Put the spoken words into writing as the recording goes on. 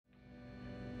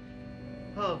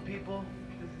Hello people,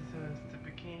 this is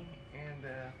Super King, and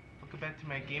welcome back to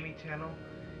my gaming channel.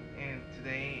 And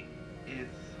today is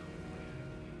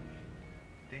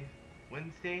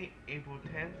Wednesday, April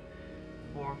 10th,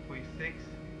 4:46.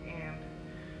 And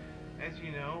as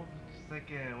you know, just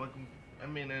like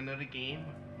I'm in another game,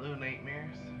 Little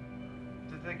Nightmares.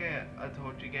 Just like I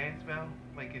told you guys about,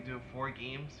 like I do 4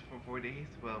 games for 4 days.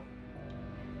 Well,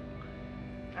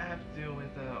 I have to deal with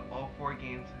all 4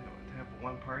 games to have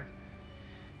one part.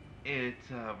 It's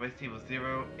Resident Evil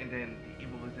 0, and then The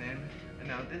Evil Within, and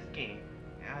now this game.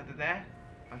 And after that,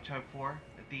 on chapter 4,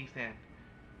 A Thief's End.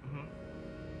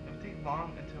 It'll take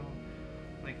long until,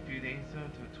 like a few days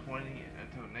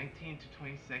until 19 to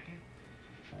 22nd.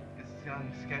 It's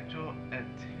on schedule at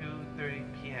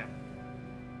 2:30 p.m.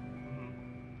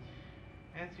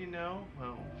 As you know,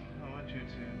 well, I want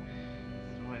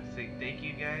to say thank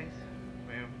you guys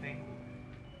for everything,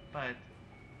 but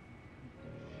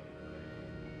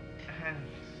I had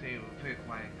to say it was very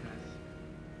quiet because,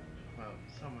 well,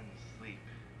 someone's asleep.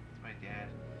 It's my dad.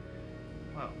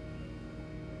 Well,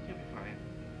 he'll be fine.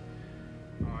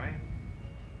 Alright?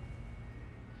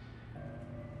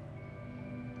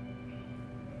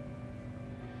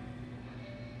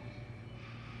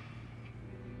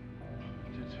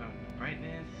 To turn the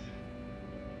brightness.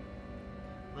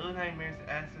 Little Nightmares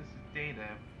access data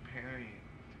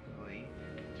periodically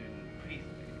to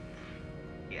increase.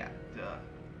 Yeah, duh.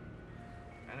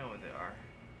 I know what they are.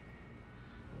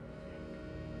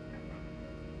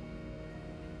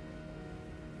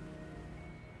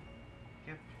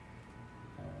 Yep.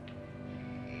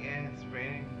 And it's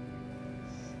raining.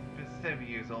 It's 7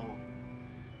 years old.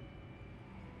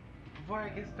 Before I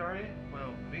get started,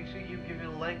 well, make sure you give it a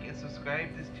like and subscribe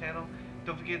to this channel.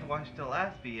 Don't forget to watch the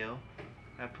last video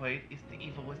I played. It's The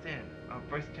Evil Within. Our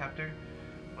first chapter.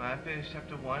 When I finished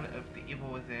chapter 1 of The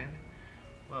Evil Within,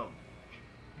 well,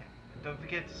 don't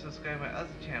forget to subscribe to my other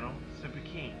channel, Super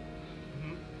King.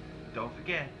 Don't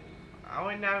forget, I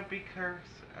will not be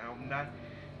cursed. I'm not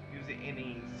using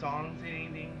any songs or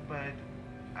anything, but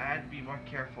I had to be more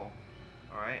careful.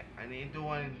 Alright? I need to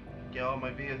want to get all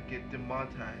my videos get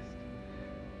demonetized.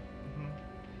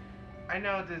 I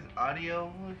know this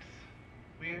audio looks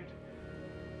weird,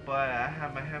 but I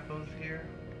have my headphones here.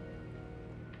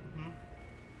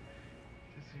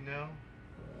 Just so you know.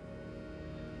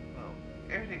 Well,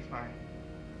 everything's fine.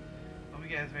 Hope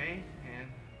you guys ready, and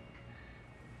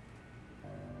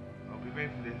I'll be ready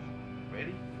for this.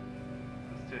 Ready?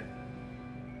 Let's do it.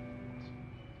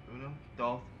 Uno,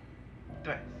 dos,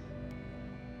 tres.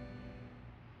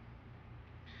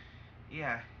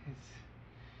 Yeah,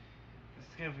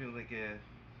 it's gonna be like a,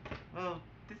 well,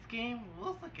 this game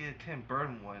looks like a Tim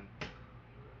Burton one.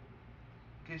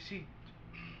 Cause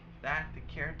the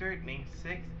character named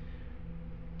Six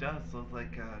does look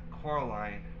like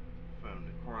Coraline from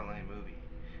the Coraline movie.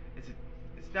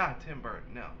 It's not Tim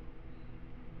Burton, no.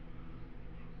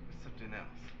 It's something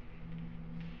else.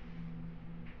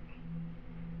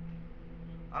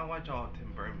 I watch all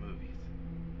Tim Burton movies.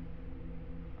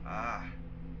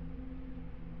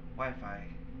 Wi-Fi.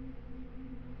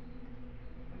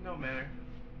 No matter.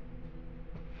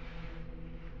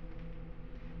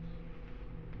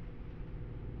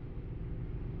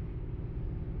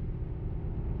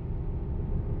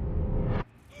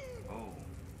 Oh.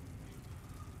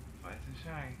 Rise and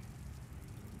shine.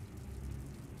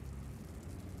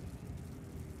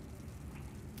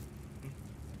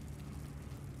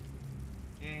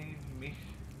 Yay, me.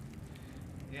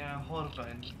 Yeah, hold a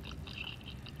button.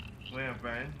 Wait a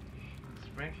button.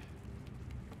 Spring.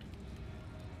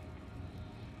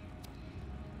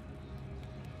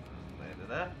 Land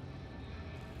it up.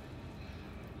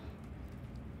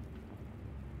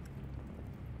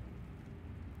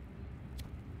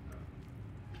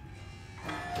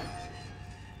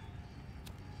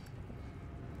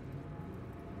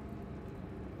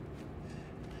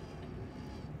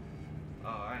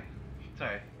 Alright.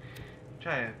 Sorry.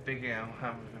 Try to figure out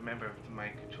how to remember my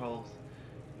controls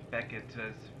back in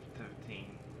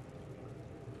 2015.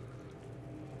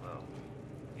 Well,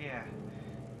 yeah.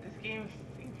 This game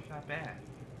seems not bad.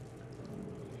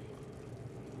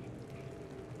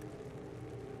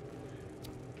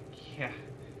 Yeah,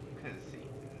 cause see.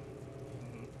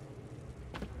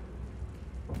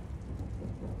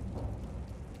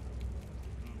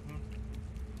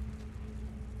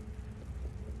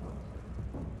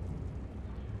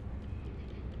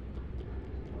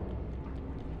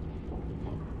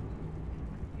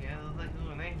 Yeah, it looks like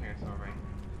Little Nightmares, alright.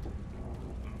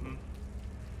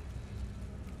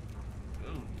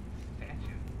 Ooh,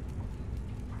 statue.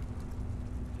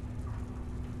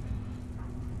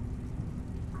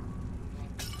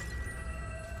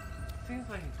 seems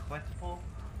like a collectible.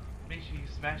 Make sure you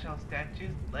smash out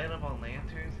statues, light up on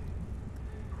lanterns.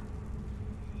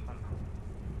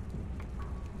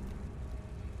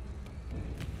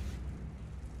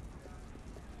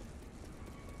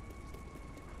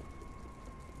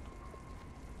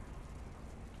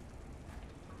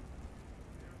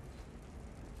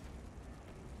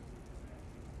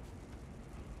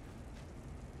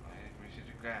 We should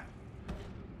graph.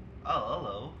 Oh,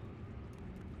 hello.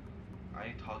 Are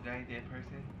you a tall guy, dead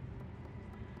person?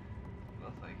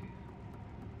 Looks like it.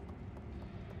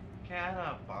 Can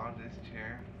I borrow this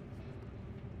chair?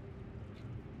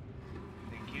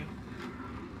 Thank you.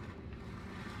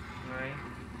 Alright.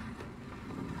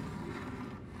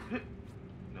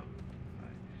 No.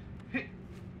 Alright.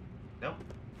 Nope.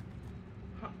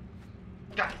 Huh.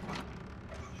 Got it.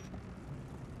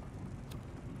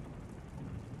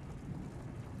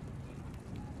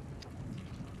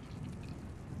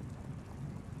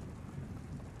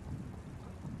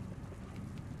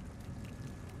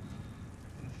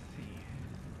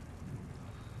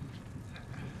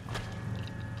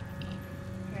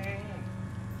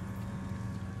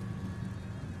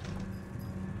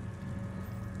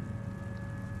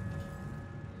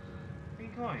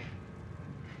 Going?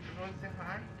 You want to say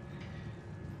hi?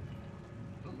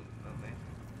 Ooh, lovely.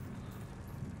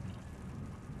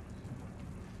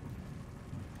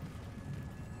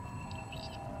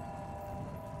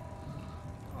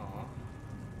 Aww.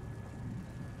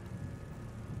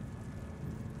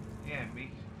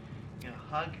 Yeah,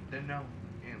 hug the note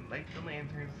and light the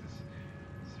lanterns to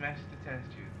smash the test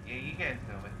tube. Yeah, you guys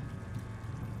know it.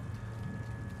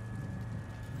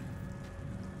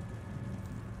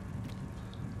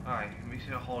 Alright, we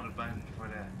should hold a button for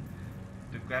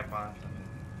the grab on something.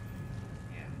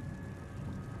 Yeah.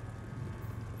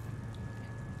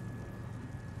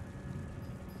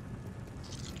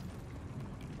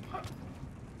 Huh.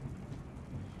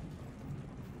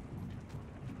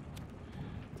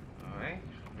 Alright,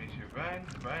 make sure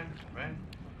run.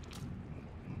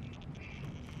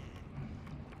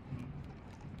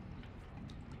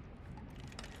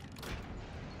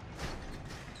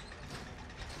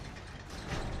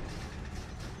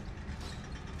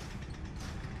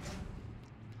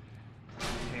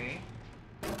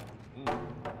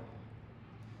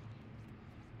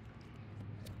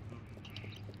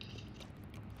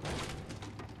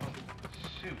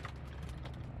 Shoot.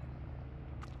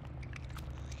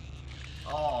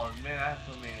 Oh man, that's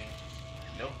so many.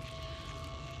 Nope.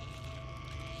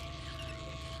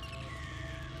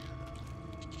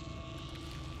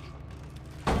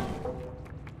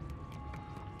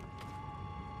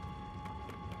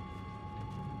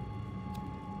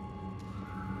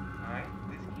 Alright,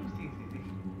 this game seems easy.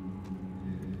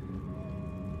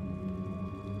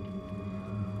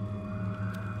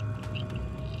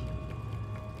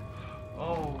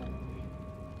 Oh.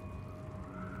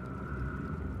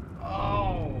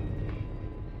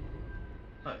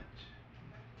 Fudge.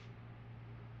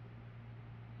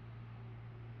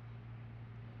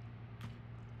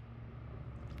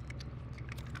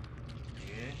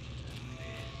 Yeah.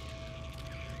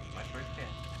 My first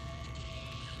death.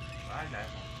 I died.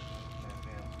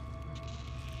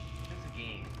 It's a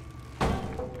game.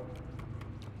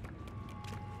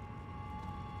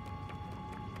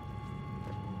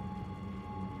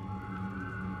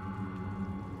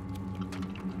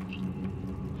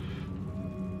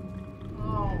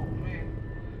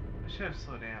 Should have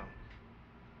slowed down.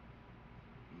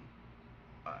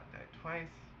 Died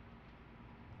twice.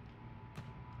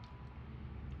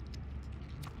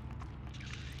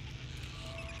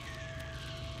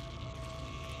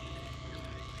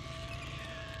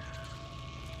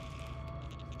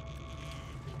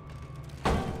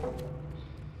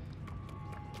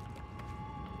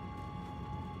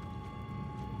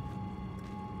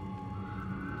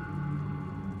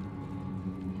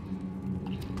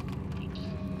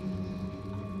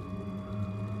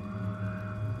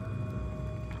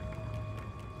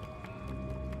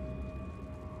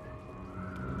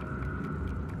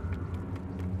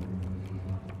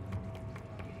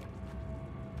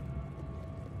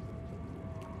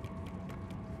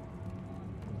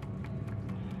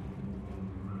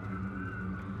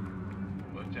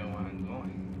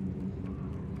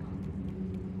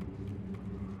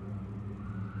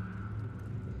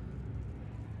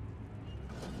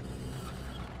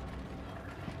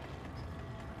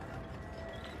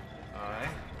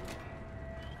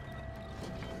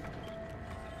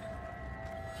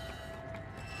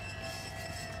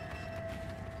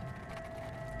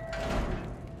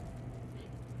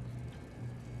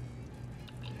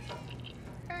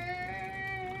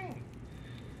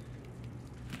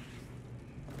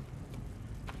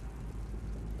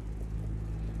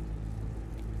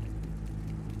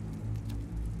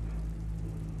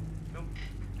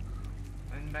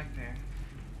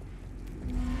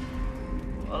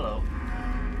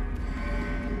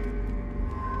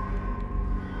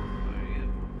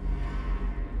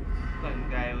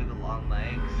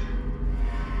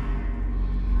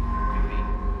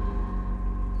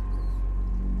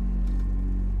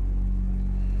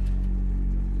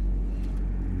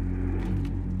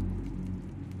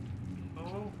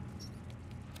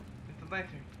 my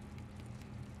turn.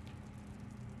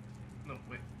 No,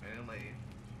 wait, I didn't let you.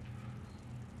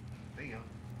 There you go.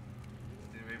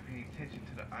 Didn't really pay attention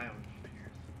to the island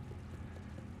appears.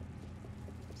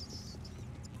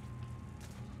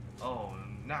 Oh,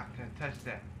 I'm not gonna touch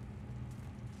that.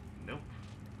 Nope.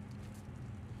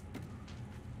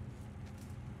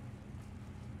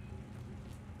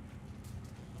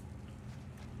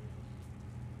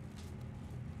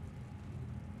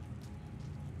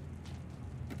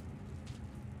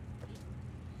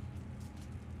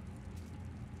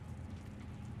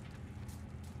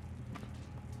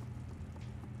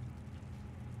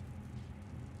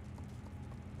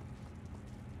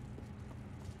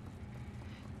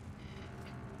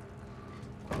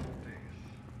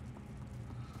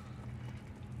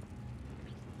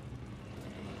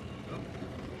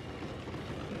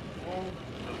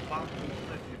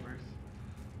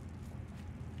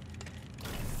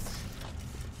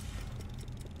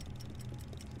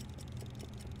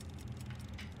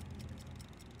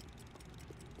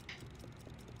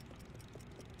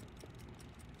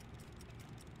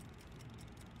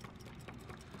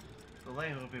 The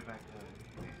lane will be back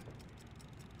on.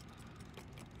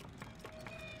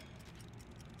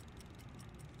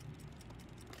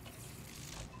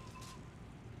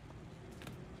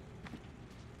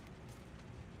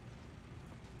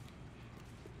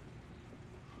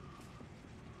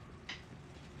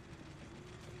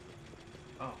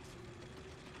 Oh.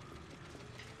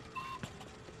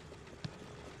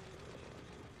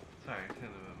 Sorry, I couldn't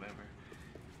remember.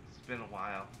 It's been a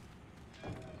while.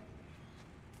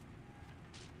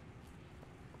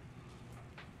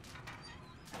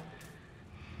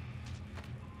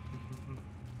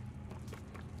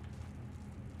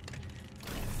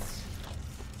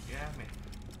 Yeah, man.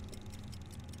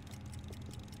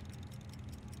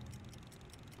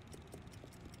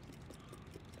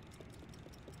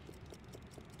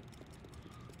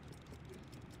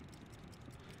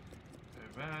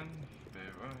 Run,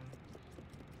 run.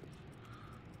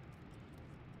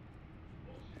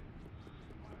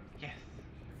 Yes.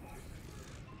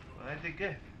 Well, I did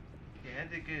good. Yeah, I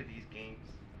did good these games.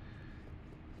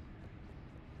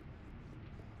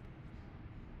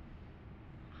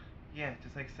 Yeah,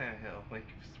 just like Silent Hill, like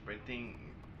sprinting,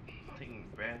 taking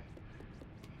breath,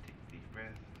 take deep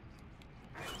breath.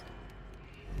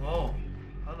 Whoa,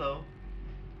 hello.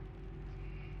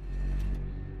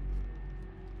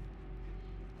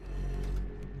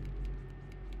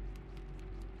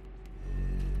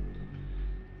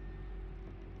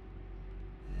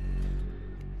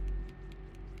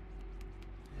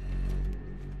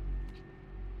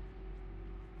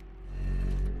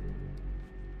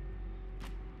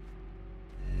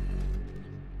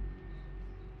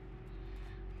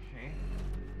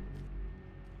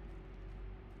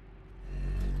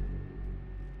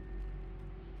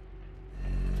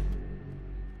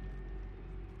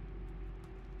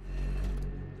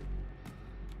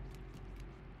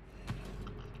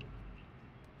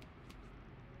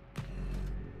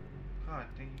 God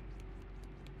dang it.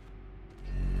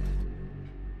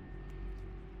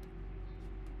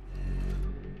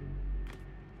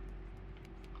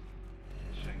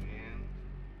 Check in.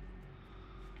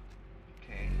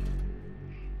 Okay.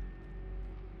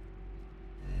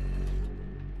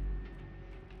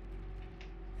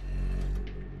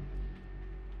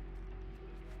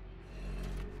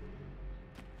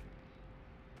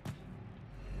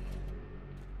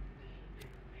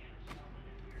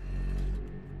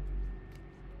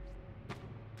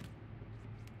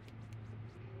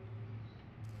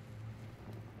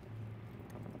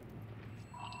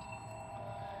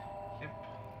 Yep.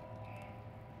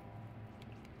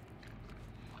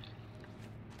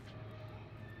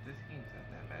 This game's not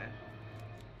that bad.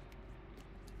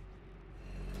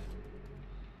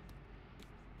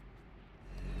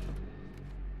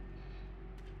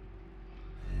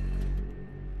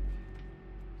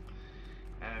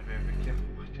 I'm very careful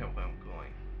watch out where I'm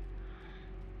going.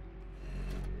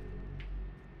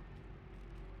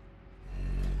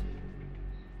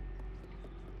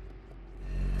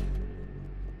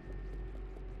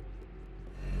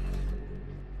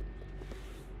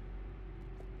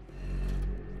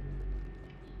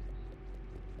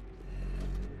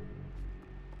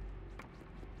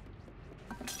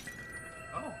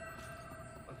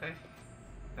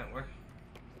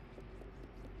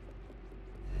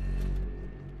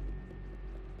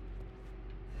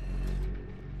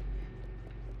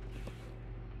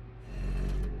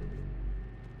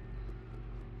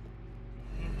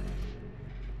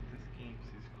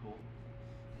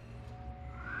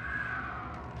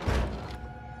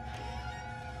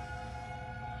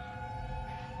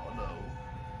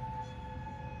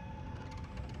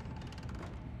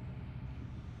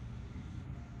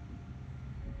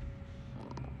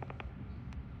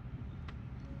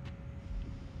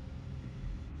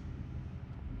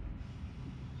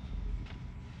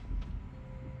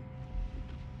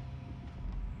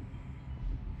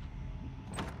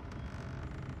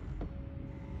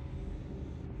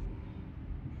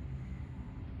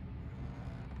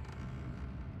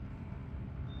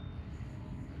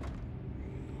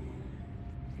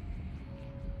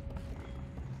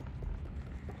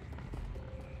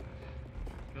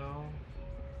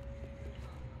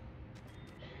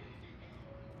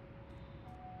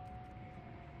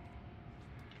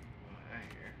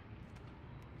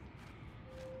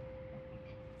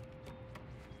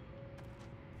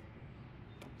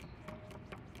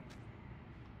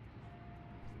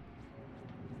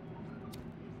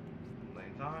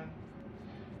 on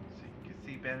so you can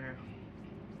see better,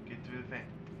 get through the vent.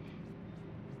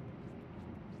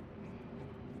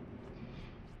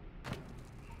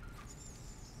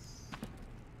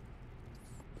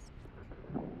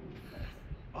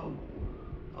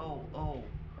 Oh, oh.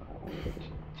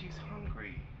 She's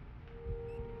hungry.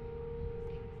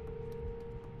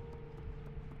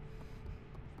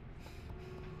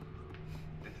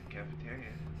 It's a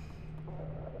cafeteria.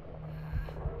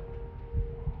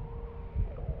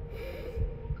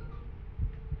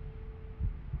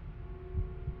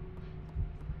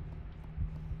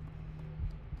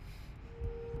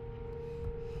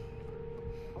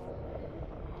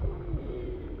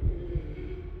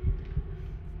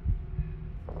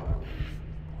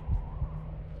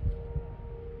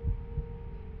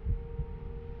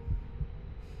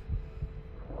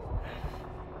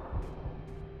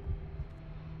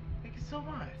 Thank you so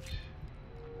much.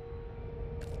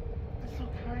 That's so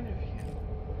kind of you.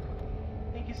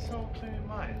 Thank you so very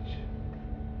much.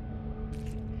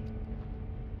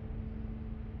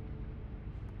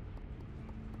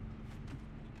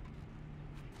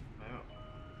 Well,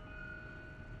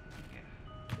 yeah.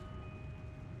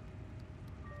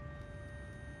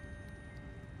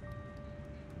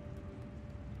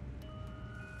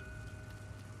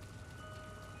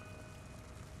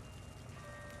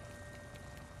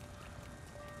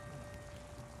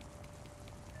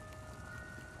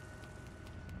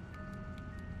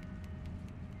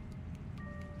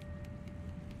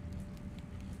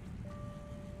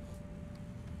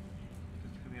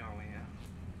 This could be our way out.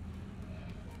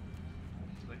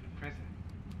 It's like a prison.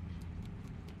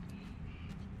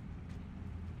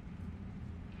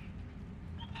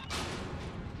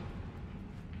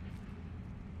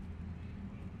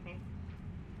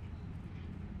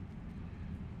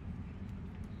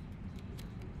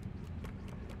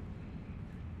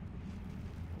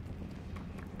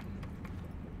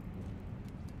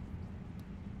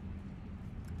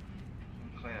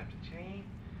 Clean up the chain.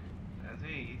 That's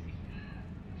very easy.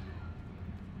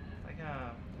 Like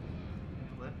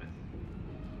flip it.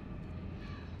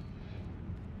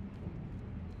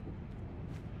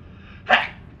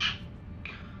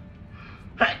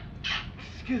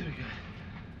 Excuse me, guys.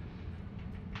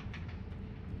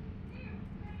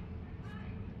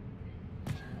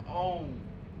 Oh,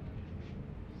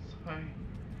 sorry.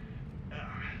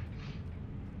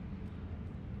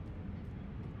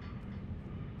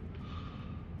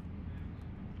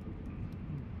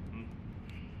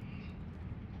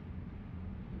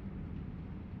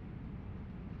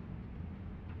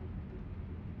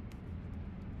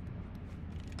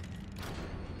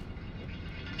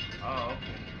 Oh,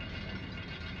 okay.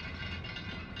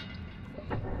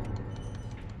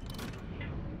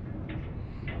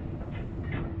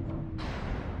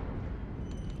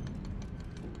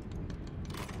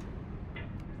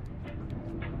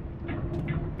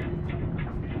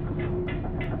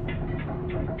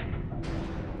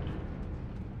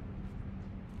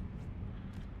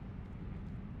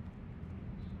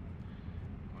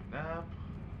 Going up.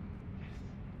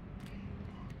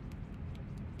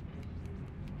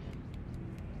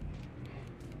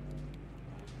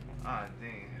 Ah,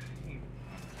 dang. He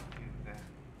did that.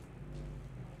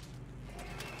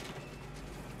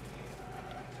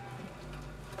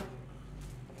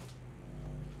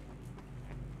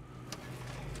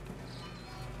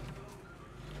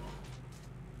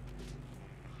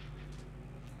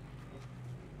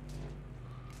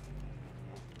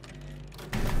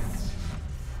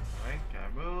 Alright,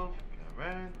 gotta move, gotta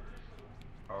run.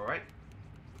 Alright.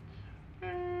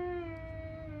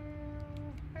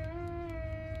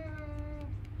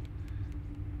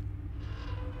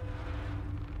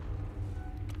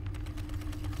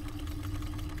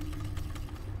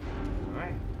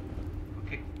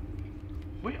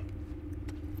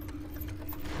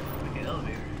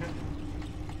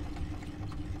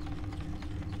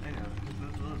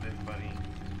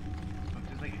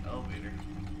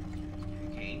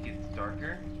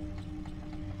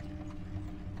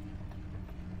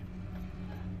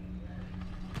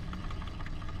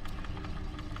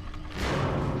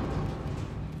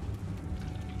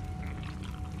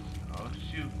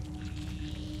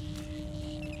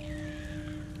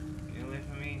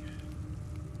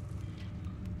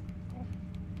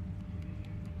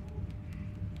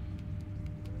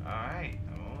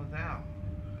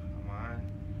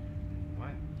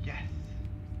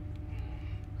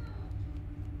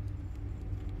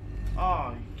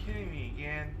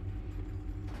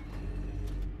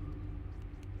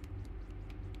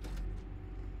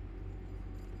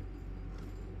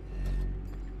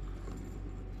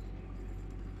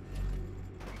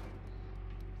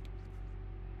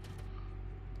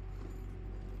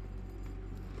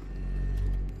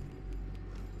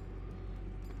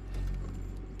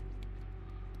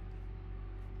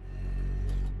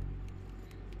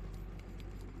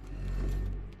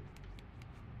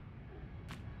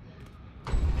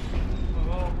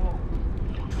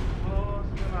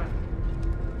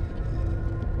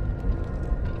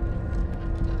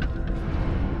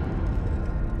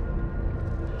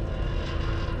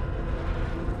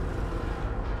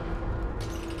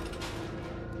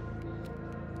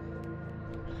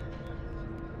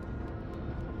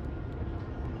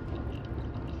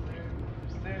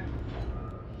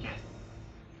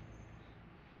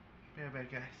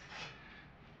 guys.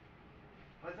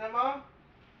 What's that, Mom?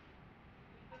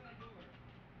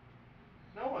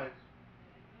 No one.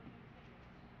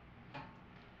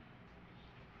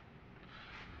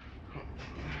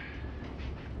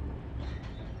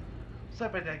 Sorry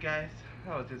about that, guys.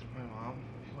 That was just my mom.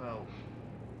 Well,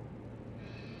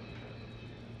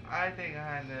 I think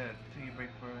I had to take a break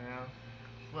for now.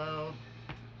 Well,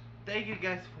 thank you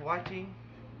guys for watching.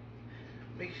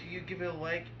 Make sure you give it a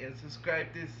like and subscribe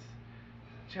this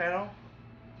channel.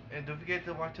 And don't forget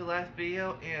to watch the last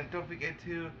video. And don't forget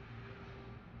to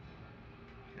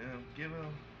give a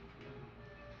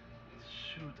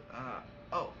shoot.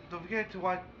 Oh, don't forget to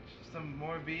watch some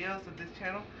more videos of this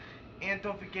channel. And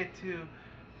don't forget to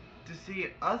see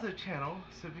other channel,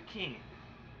 Super King.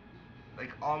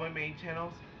 Like all my main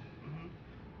channels.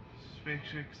 Just make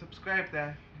sure you subscribe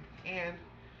that. And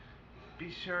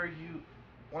be sure you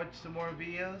watch some more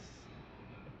videos.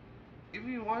 If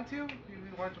you want to, if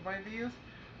you watch my videos.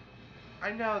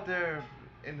 I know they're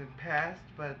in the past,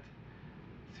 but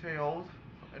it's very old.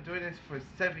 I'm doing this for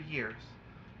 7 years.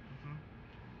 hmm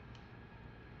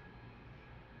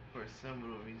For some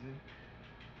little reason.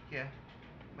 Yeah.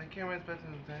 My camera's better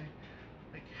than today.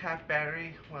 Like half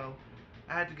battery. Well,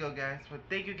 I had to go, guys. But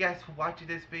thank you guys for watching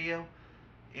this video.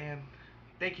 And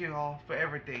thank you all for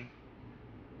everything.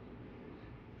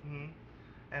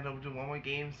 And I'll do one more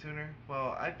game sooner.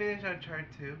 Well, I finished Uncharted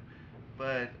 2,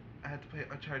 but I had to play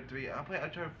Uncharted 3. I'll play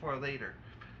Uncharted 4 later.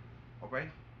 Alright?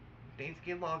 Things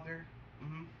get longer.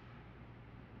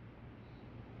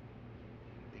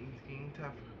 Things getting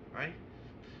tougher. Right?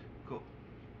 Cool.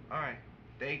 Alright.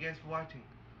 Thank you guys for watching.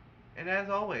 And as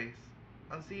always,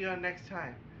 I'll see you on next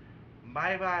time.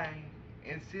 Bye bye.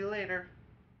 And see you later.